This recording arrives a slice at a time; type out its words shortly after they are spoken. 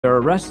They're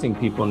arresting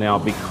people now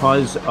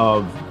because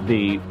of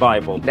the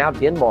Bible. Now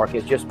Denmark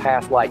has just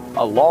passed like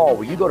a law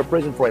where you go to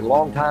prison for a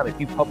long time if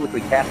you publicly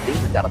cast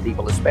demons out of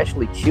people,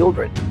 especially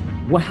children.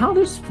 Well, how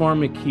does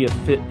pharmakia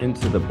fit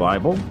into the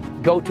Bible?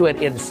 Go to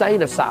an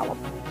insane asylum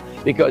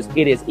because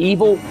it is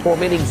evil,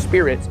 tormenting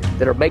spirits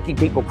that are making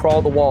people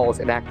crawl the walls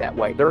and act that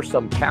way. There are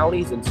some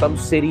counties and some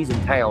cities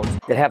and towns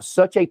that have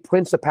such a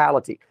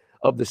principality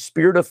of the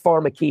spirit of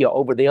pharmakia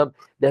over them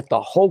that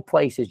the whole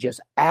place is just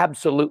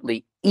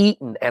absolutely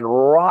eaten and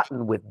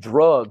rotten with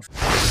drugs.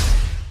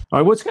 All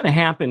right, what's going to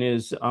happen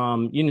is,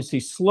 see,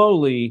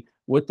 slowly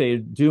what they're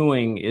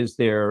doing is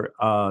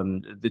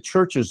the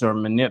churches are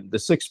the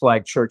Six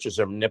Flag churches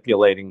are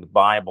manipulating the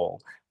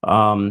Bible.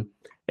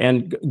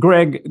 And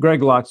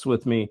Greg Locke's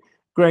with me.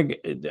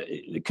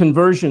 Greg,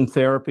 conversion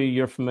therapy,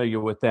 you're familiar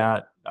with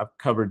that. I've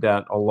covered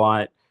that a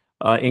lot.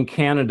 In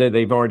Canada,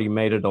 they've already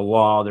made it a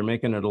law. They're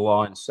making it a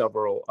law in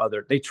several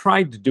other. They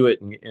tried to do it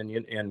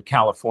in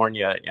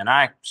California, and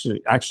I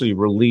actually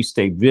released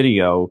a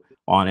video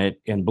on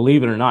it. And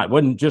believe it or not, it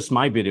wasn't just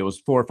my video. It was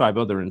 4 or 5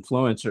 other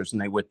influencers,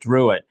 and they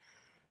withdrew it.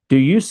 Do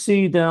you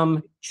see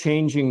them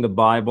changing the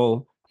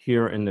Bible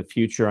here in the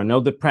future? I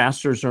know the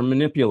pastors are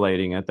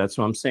manipulating it. That's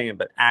what I'm saying.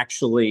 But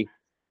actually,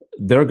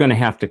 they're going to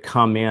have to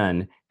come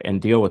in and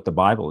deal with the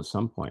Bible at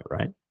some point,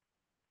 right?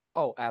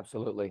 Oh,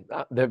 absolutely.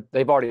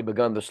 They've already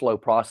begun the slow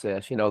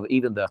process. You know,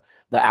 even the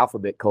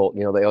alphabet cult,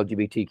 you know, the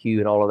LGBTQ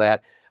and all of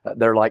that.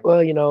 They're like,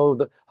 well, you know,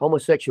 the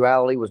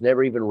homosexuality was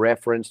never even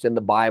referenced in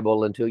the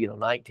Bible until,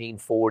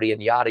 1940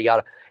 and yada,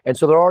 yada. And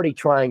so they're already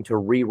trying to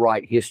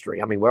rewrite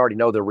history. I mean, we already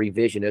know they're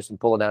revisionists and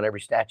pulling down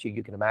every statue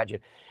you can imagine.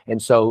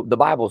 And so the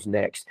Bible's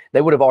next.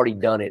 They would have already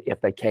done it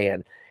if they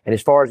can. And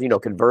as far as,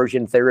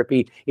 conversion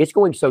therapy, it's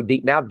going so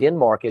deep. Now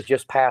Denmark has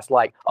just passed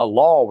like a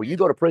law where you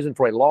go to prison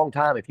for a long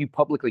time if you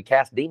publicly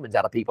cast demons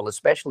out of people,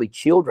 especially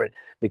children,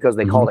 because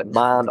they call it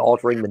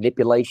mind-altering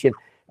manipulation.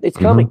 It's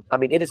coming. I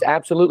mean, it is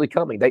absolutely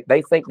coming.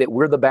 They think that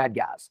we're the bad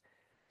guys.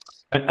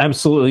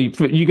 Absolutely.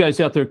 For you guys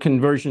out there,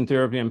 conversion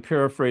therapy, I'm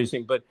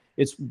paraphrasing, but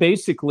it's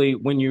basically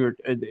when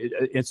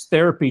it's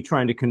therapy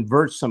trying to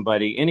convert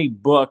somebody. Any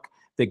book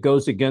that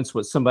goes against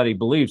what somebody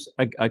believes,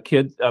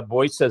 a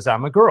boy says,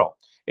 I'm a girl.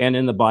 And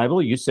in the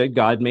Bible, you said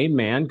God made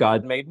man,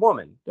 God made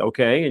woman.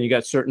 Okay. And you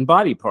got certain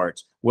body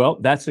parts. Well,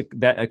 that's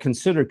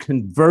considered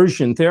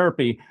conversion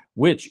therapy,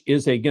 which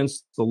is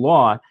against the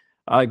law.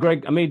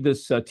 Greg, I made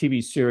this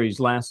TV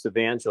series, Last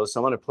Evangelist. I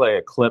want to play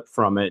a clip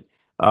from it.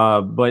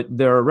 But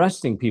they're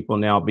arresting people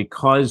now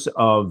because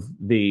of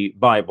the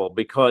Bible,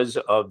 because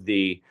of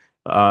the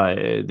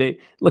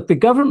the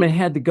government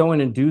had to go in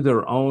and do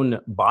their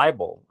own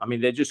Bible. I mean,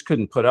 they just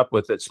couldn't put up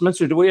with it.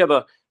 Spencer, do we have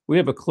a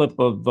clip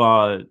of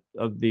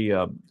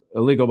the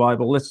illegal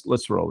Bible?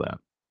 Let's roll that.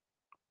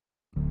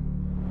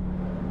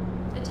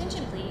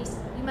 Attention, please.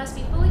 You must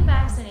be fully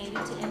vaccinated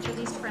to enter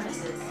these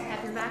premises.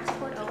 Have your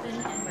vaccine open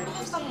and ready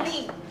for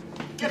scan.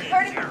 You're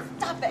hurting.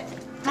 Stop it.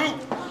 Hey.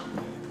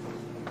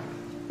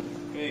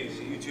 Okay,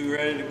 so you two are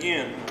at it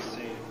again. Let's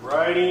see.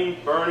 Rioting,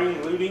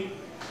 burning, looting.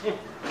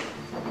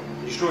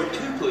 Destroyed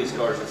 2 police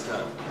cars this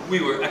time.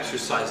 We were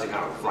exercising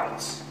our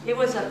rights. It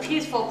was a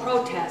peaceful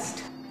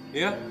protest.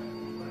 Yeah?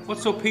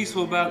 What's so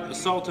peaceful about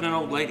assaulting an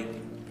old lady?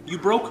 You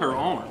broke her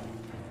arm. All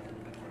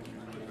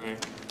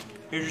right.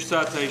 Here's your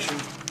citation.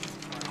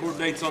 Court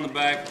date's on the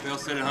back. They'll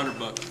set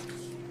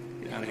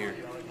 $100. Get out of here.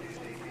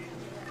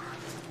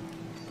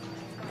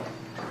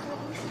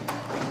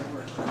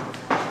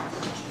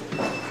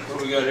 What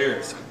do we got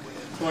here?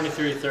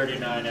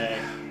 2339A.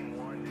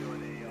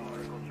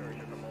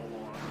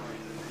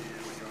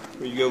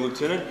 Where you go,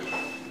 Lieutenant?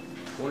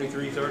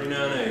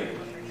 2339A.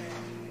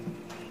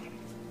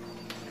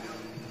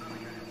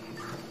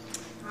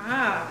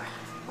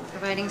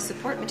 Providing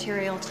support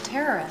material to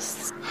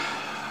terrorists.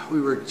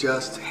 We were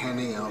just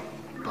handing out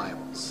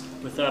Bibles.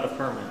 Without a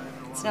permit.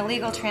 It's an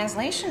illegal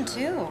translation,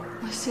 too.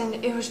 Listen,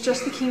 it was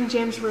just the King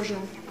James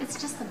Version. It's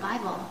just the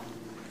Bible.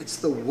 It's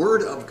the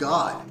Word of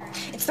God.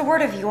 It's the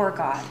word of your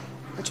God,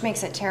 which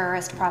makes it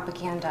terrorist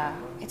propaganda.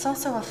 It's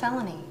also a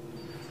felony.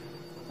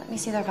 Let me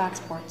see their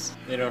Vaxports.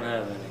 They don't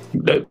have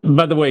any.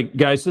 By the way,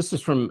 guys, this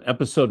is from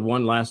episode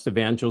 1, Last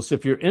Evangelist.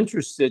 If you're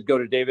interested, go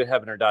to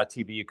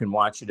davidheavener.tv. You can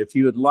watch it. If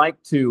you would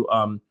like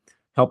to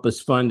help us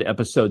fund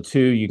episode 2,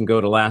 you can go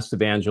to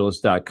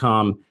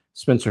lastevangelist.com.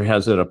 Spencer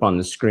has it up on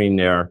the screen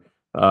there.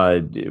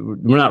 We're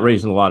not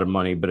raising a lot of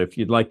money, but if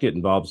you'd like to get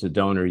involved as a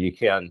donor, you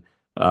can.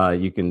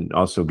 You can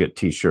also get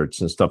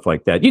T-shirts and stuff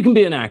like that. You can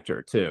be an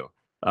actor, too.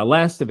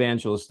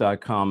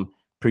 Lastevangelist.com.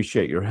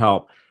 Appreciate your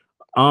help.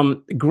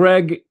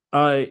 Greg,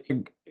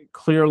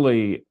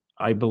 clearly,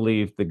 I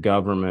believe the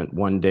government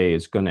one day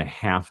is going to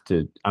have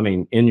to,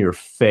 in your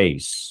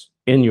face,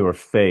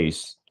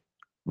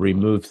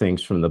 remove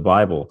things from the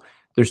Bible.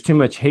 There's too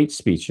much hate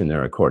speech in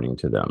there, according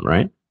to them,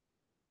 right?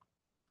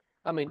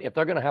 I mean, if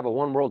they're going to have a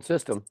one world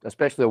system,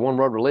 especially a one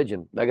world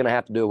religion, they're going to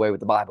have to do away with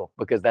the Bible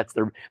because that's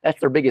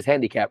their biggest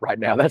handicap right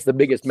now. That's the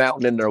biggest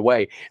mountain in their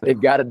way. They've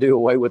got to do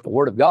away with the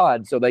Word of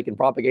God so they can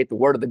propagate the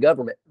word of the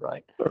government,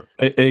 right?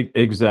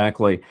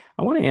 Exactly.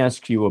 I want to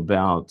ask you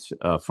about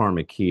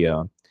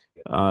pharmakia.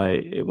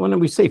 when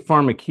we say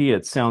pharmakia,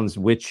 it sounds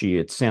witchy,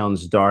 it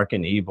sounds dark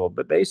and evil,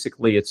 but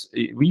basically it's,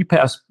 you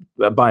pass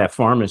by a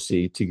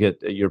pharmacy to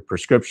get your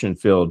prescription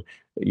filled,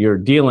 you're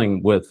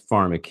dealing with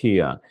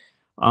pharmakia.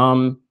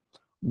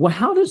 Well,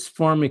 how does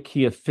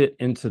pharmakia fit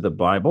into the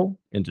Bible,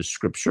 into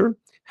scripture?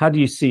 How do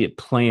you see it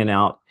playing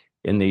out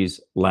in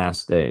these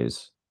last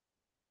days?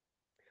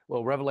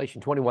 Well,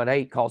 Revelation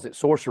 21:8 calls it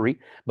sorcery,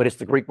 but it's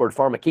the Greek word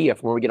pharmakia,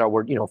 from where we get our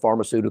word,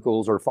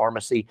 pharmaceuticals or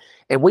pharmacy.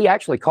 And we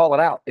actually call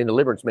it out in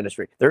deliverance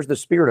ministry. There's the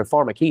spirit of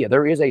pharmakia.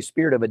 There is a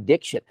spirit of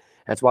addiction.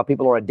 That's why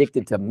people are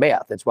addicted to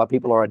meth. That's why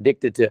people are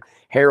addicted to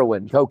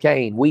heroin,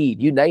 cocaine,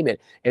 weed, you name it.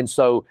 And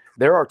so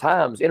there are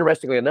times,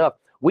 interestingly enough,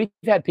 we've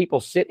had people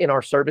sit in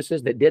our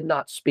services that did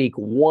not speak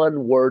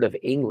one word of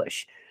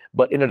English.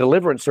 But in a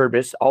deliverance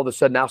service, all of a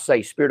sudden I'll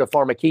say, spirit of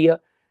pharmakia,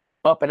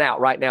 up and out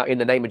right now in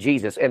the name of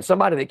Jesus. And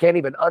somebody that can't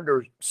even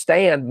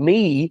understand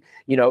me,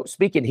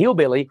 speaking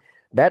hillbilly,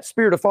 that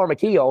spirit of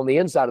pharmakia on the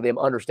inside of them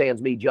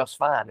understands me just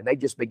fine. And they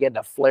just begin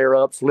to flare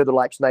up, slither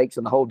like snakes,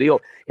 and the whole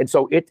deal. And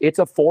so it's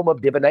a form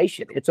of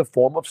divination. It's a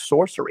form of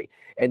sorcery.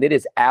 And it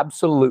is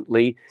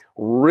absolutely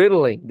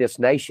riddling this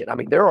nation. I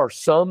mean, there are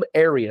some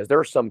areas, there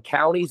are some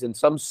counties and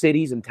some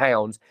cities and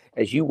towns,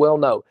 as you well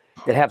know,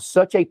 that have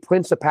such a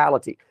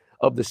principality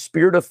of the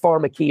spirit of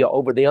pharmakia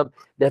over them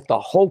that the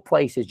whole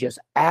place is just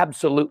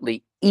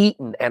absolutely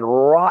eaten and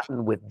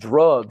rotten with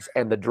drugs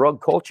and the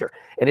drug culture.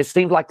 And it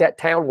seems like that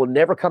town will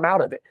never come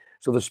out of it.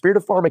 So the spirit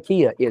of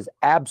pharmakia is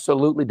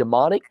absolutely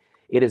demonic.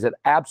 It is an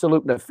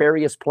absolute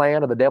nefarious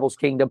plan of the devil's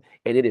kingdom,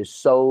 and it is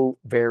so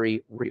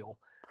very real.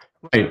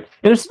 Right.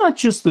 And it's not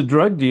just the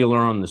drug dealer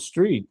on the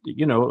street,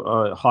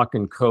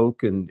 hawking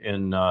coke and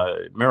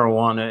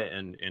marijuana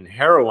and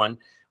heroin.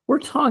 We're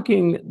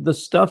talking the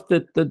stuff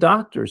that the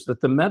doctors,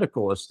 that the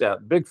medical staff,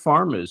 big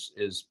pharma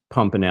is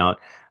pumping out.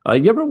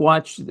 You ever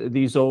watch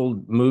these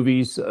old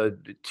movies,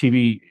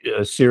 TV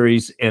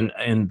series,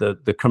 and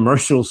the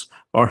commercials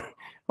are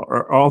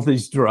all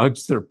these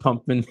drugs they're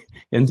pumping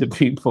into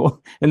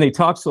people, and they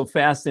talk so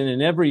fast,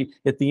 and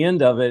at the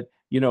end of it,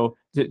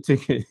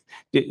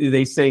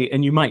 they say,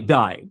 and you might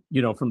die,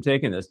 from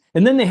taking this,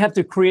 and then they have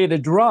to create a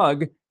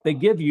drug they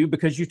give you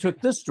because you took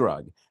this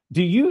drug.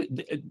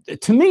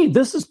 To me,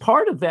 this is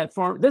part of that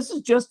farm. This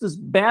is just as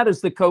bad as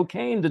the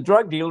cocaine, the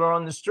drug dealer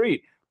on the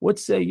street. What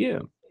say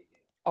you?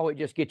 Oh, it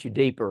just gets you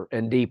deeper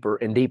and deeper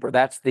and deeper.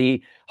 That's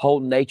the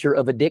whole nature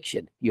of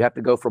addiction. You have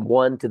to go from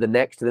one to the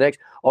next to the next.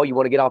 Oh, you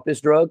want to get off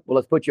this drug? Well,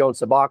 let's put you on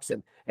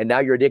Suboxone. And now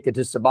you're addicted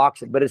to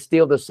Suboxone, but it's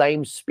still the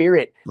same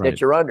spirit that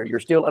you're under. You're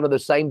still under the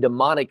same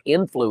demonic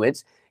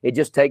influence. It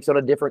just takes on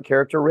a different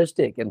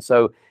characteristic. And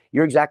so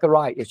you're exactly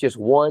right. It's just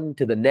one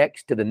to the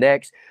next to the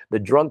next. The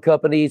drug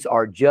companies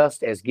are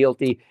just as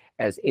guilty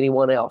as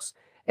anyone else.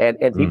 And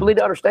people need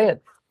to understand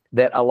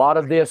that a lot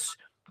of this,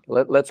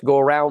 let's go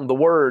around the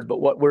word,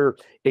 but what we're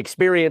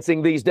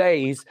experiencing these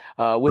days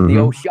with the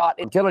old shot,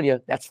 and telling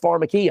you, that's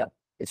pharmakia.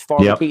 It's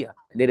pharmakia. Yep.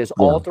 And it is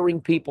altering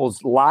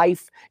people's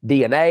life,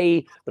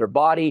 DNA, their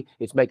body.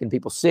 It's making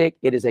people sick.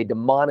 It is a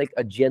demonic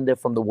agenda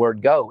from the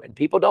word go. And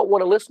people don't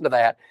want to listen to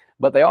that,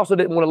 but they also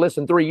didn't want to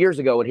listen 3 years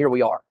ago, and here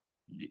we are.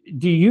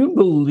 Do you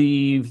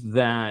believe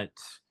that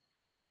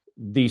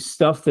the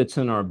stuff that's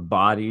in our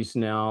bodies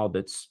now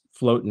that's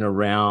floating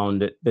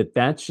around,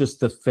 that's just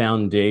the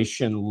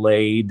foundation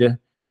laid,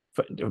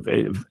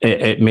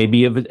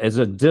 maybe as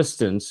a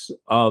distance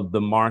of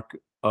the mark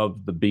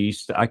of the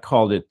beast? I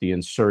called it the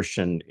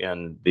insertion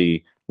in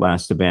the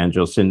last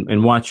evangelist,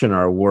 and watching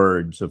our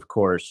words, of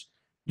course.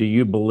 Do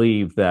you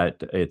believe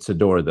that it's a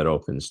door that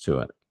opens to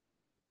it?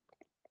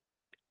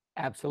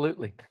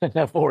 Absolutely.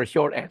 For a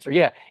short answer,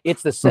 yeah,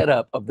 it's the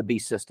setup of the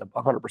beast system,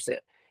 100%.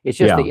 It's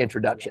just the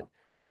introduction.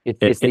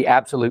 It's the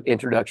absolute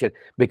introduction,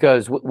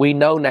 because we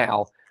know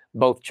now,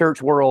 both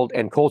church world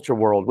and culture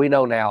world, we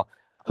know now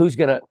who's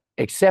going to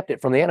accept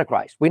it from the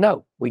Antichrist. We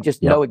know. We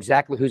just know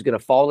exactly who's going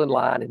to fall in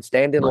line and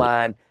stand in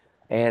line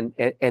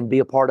and be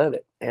a part of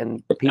it.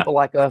 And people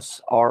like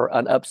us are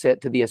an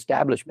upset to the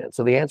establishment.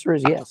 So the answer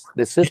is yes.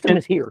 The system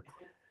is here.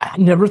 I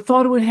never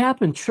thought it would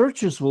happen.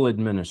 Churches will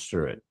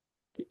administer it.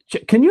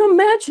 Can you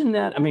imagine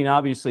that? I mean,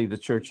 obviously the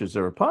churches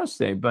are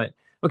apostate, but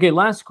okay,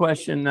 last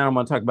question. Now I'm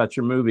going to talk about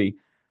your movie.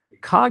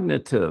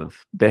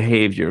 Cognitive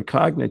behavior,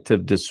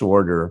 cognitive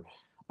disorder.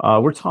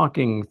 We're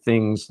talking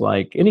things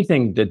like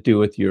anything to do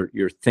with your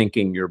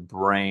thinking, your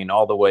brain,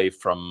 all the way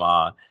from,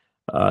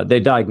 they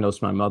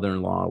diagnosed my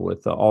mother-in-law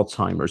with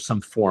Alzheimer's,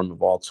 some form of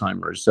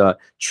Alzheimer's.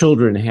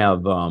 Children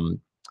have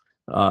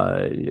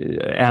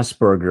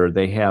Asperger.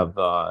 They have,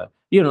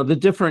 the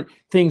different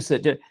things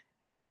that...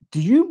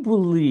 Do you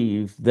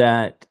believe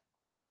that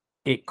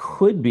it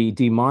could be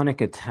demonic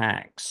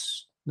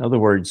attacks? In other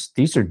words,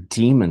 these are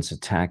demons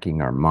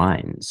attacking our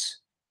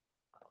minds.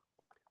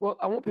 Well,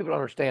 I want people to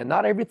understand,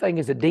 not everything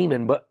is a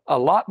demon, but a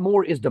lot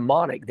more is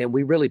demonic than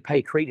we really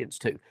pay credence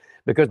to,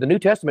 because the New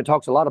Testament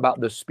talks a lot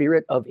about the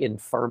spirit of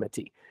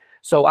infirmity.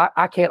 So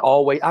I can't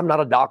always, I'm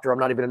not a doctor, I'm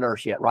not even a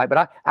nurse yet, right?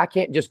 But I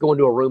can't just go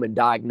into a room and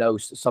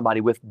diagnose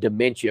somebody with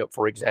dementia,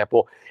 for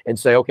example, and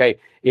say, okay,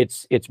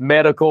 it's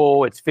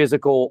medical, it's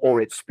physical, or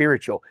it's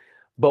spiritual.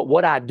 But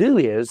what I do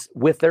is,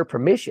 with their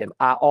permission,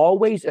 I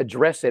always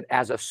address it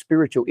as a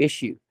spiritual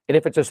issue. And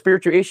if it's a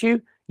spiritual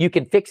issue, you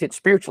can fix it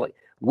spiritually.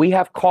 We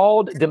have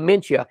called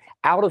dementia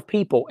out of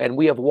people, and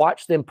we have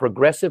watched them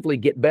progressively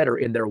get better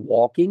in their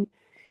walking,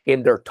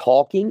 in their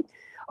talking.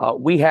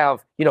 We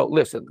have,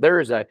 listen, there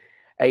is a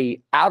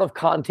out of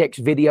context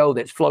video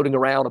that's floating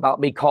around about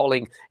me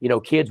calling,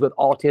 kids with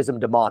autism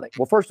demonic.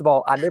 Well, first of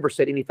all, I never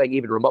said anything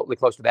even remotely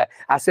close to that.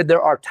 I said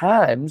there are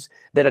times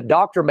that a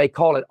doctor may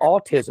call it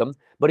autism,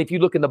 but if you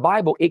look in the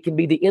Bible, it can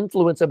be the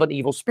influence of an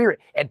evil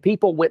spirit. And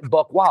people went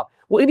buck wild.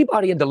 Well,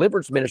 anybody in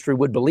deliverance ministry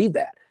would believe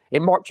that.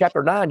 In Mark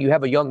chapter 9, you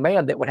have a young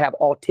man that would have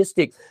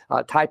autistic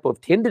type of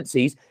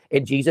tendencies,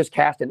 and Jesus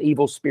cast an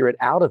evil spirit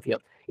out of him.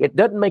 It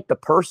doesn't make the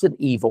person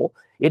evil.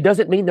 It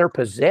doesn't mean they're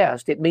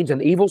possessed. It means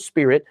an evil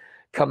spirit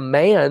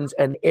commands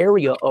an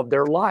area of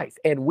their life.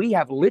 And we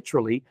have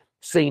literally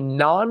seen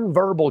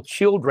nonverbal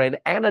children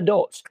and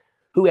adults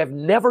who have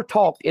never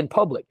talked in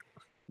public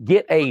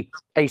get a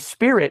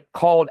spirit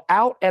called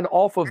out and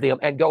off of them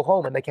and go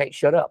home, and they can't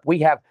shut up. We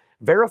have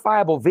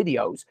verifiable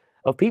videos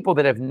of people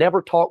that have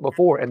never talked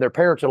before, and their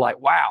parents are like,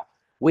 wow,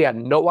 we had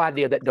no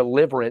idea that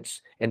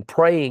deliverance and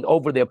praying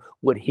over them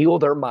would heal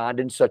their mind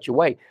in such a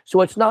way.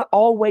 So it's not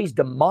always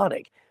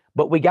demonic.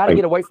 But we got to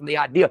get away from the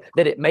idea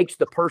that it makes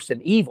the person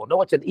evil.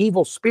 No, it's an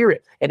evil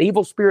spirit. And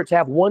evil spirits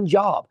have one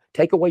job: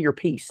 take away your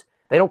peace.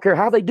 They don't care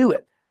how they do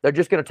it. They're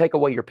just going to take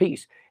away your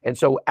peace. And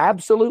so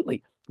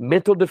absolutely,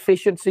 mental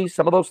deficiencies,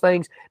 some of those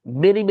things,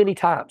 many, many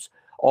times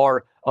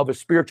are of a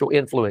spiritual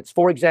influence.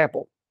 For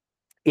example,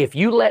 if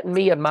you let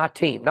me and my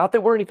team, not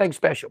that we're anything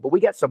special, but we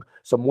got some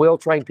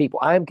well-trained people,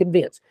 I am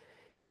convinced,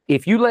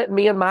 if you let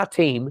me and my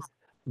team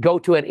go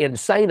to an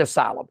insane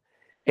asylum,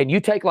 and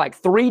you take like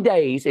 3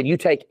 days and you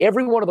take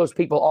every one of those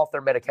people off their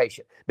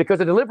medication,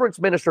 because a deliverance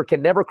minister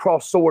can never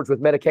cross swords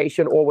with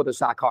medication or with a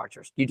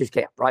psychiatrist. You just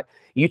can't, right?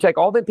 You take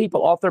all the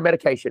people off their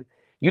medication.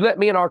 You let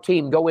me and our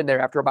team go in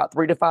there after about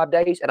 3 to 5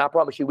 days, and I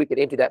promise you we could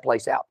empty that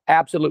place out.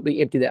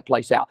 Absolutely empty that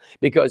place out,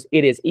 because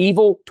it is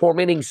evil,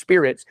 tormenting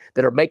spirits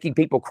that are making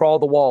people crawl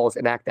the walls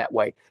and act that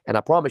way. And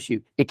I promise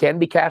you, it can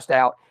be cast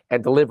out,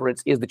 and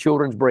deliverance is the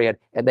children's bread,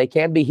 and they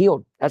can be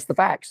healed. That's the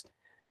facts.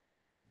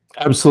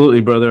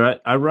 Absolutely,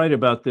 brother. I write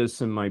about this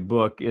in my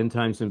book, End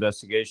Times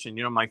Investigation.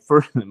 My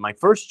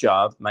first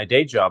job, my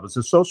day job, was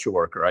a social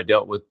worker. I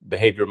dealt with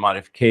behavior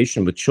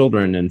modification with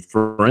children in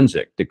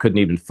forensic that couldn't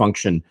even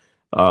function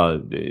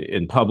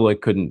in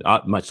public, couldn't,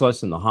 much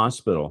less in the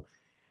hospital.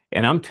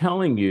 And I'm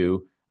telling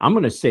you, I'm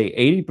going to say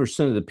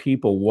 80% of the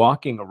people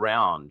walking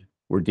around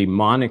were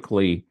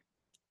demonically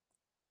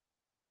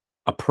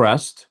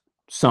oppressed,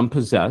 some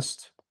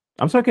possessed.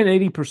 I'm talking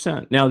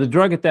 80%. Now, the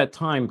drug at that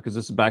time, because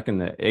this is back in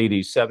the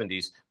 80s,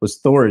 70s, was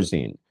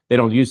Thorazine. They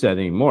don't use that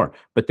anymore.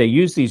 But they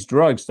use these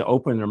drugs to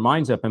open their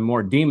minds up, and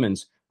more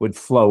demons would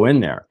flow in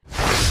there.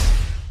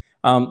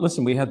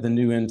 Listen, we have the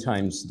new End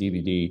Times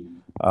DVD.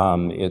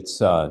 It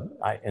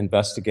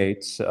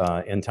investigates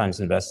End Times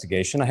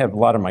Investigation. I have a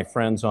lot of my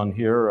friends on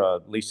here,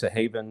 Lisa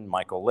Haven,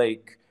 Michael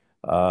Lake.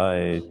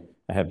 I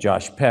have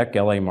Josh Peck,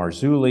 L.A.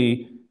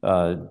 Marzulli,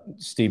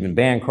 Stephen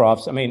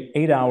Bancroft. I mean,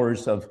 8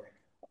 hours of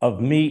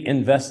me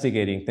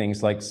investigating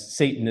things like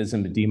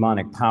Satanism,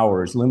 demonic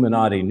powers,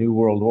 Illuminati, New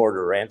World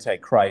Order,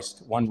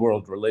 Antichrist, one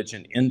world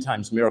religion, end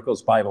times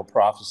miracles, Bible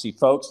prophecy.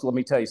 Folks, let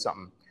me tell you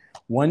something.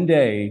 One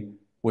day,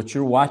 what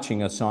you're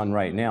watching us on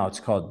right now, it's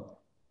called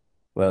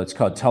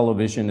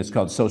television, it's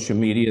called social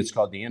media, it's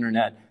called the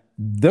internet.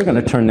 They're going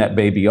to turn that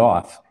baby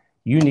off.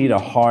 You need a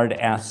hard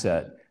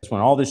asset.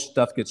 When all this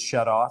stuff gets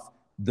shut off,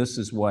 this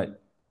is what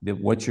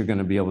you're going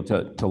to be able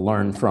to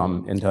learn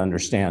from and to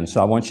understand.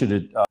 So I want you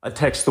to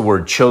text the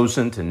word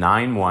chosen to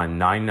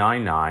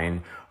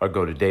 91999 or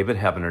go to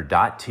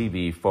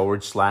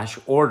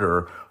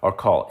davidheavener.tv/order or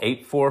call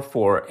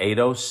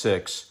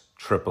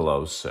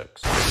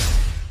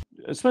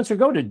 844-806-0006. Spencer,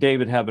 go to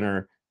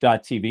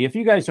davidheavener.tv. If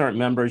you guys aren't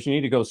members, you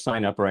need to go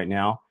sign up right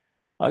now.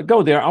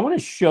 Go there. I want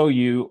to show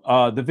you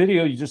the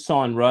video you just saw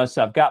on Russ.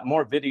 I've got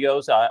more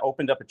videos. I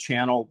opened up a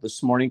channel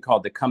this morning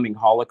called the Coming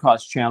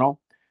Holocaust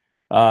channel.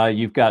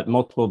 You've got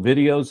multiple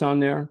videos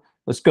on there.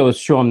 Let's go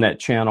show them that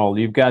channel.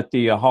 You've got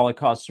the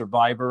Holocaust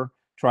survivor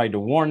tried to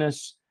warn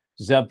us.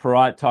 Zev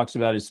Porat talks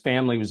about his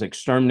family was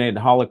exterminated in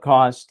the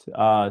Holocaust,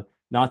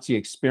 Nazi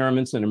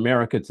experiments in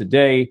America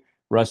today.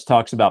 Russ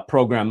talks about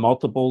program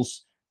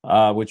multiples,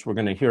 which we're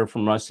going to hear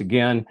from Russ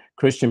again,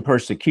 Christian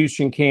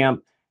persecution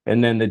camp,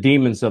 and then the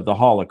demons of the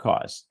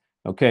Holocaust.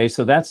 Okay,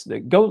 so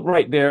go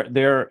right there.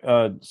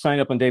 Sign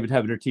up on David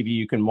Heavener TV.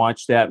 You can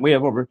watch that. We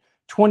have over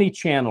 20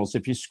 channels.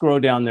 If you scroll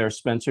down there,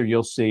 Spencer,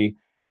 they'll see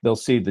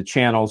the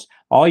channels.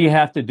 All you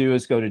have to do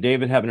is go to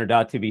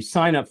davidheavener.tv.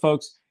 Sign up,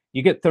 folks.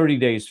 You get 30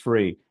 days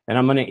free. And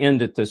I'm going to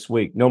end it this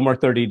week. No more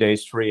 30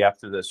 days free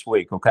after this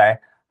week, okay?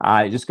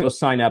 Just go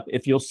sign up.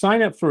 If you'll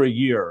sign up for a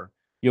year,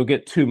 you'll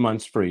get 2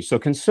 months free. So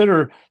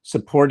consider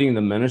supporting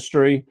the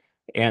ministry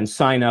and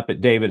sign up at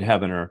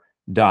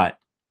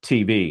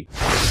davidheavener.tv.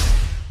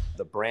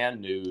 The brand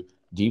new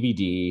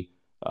DVD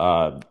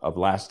of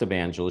Last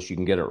Evangelist. You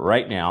can get it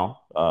right now.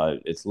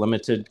 It's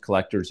limited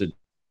collector's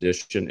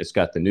edition. It's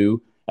got the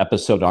new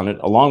episode on it,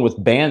 along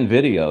with band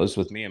videos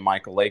with me and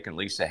Michael Lake and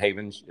Lisa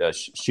Haven,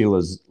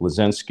 Sheila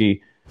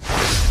Lazinski.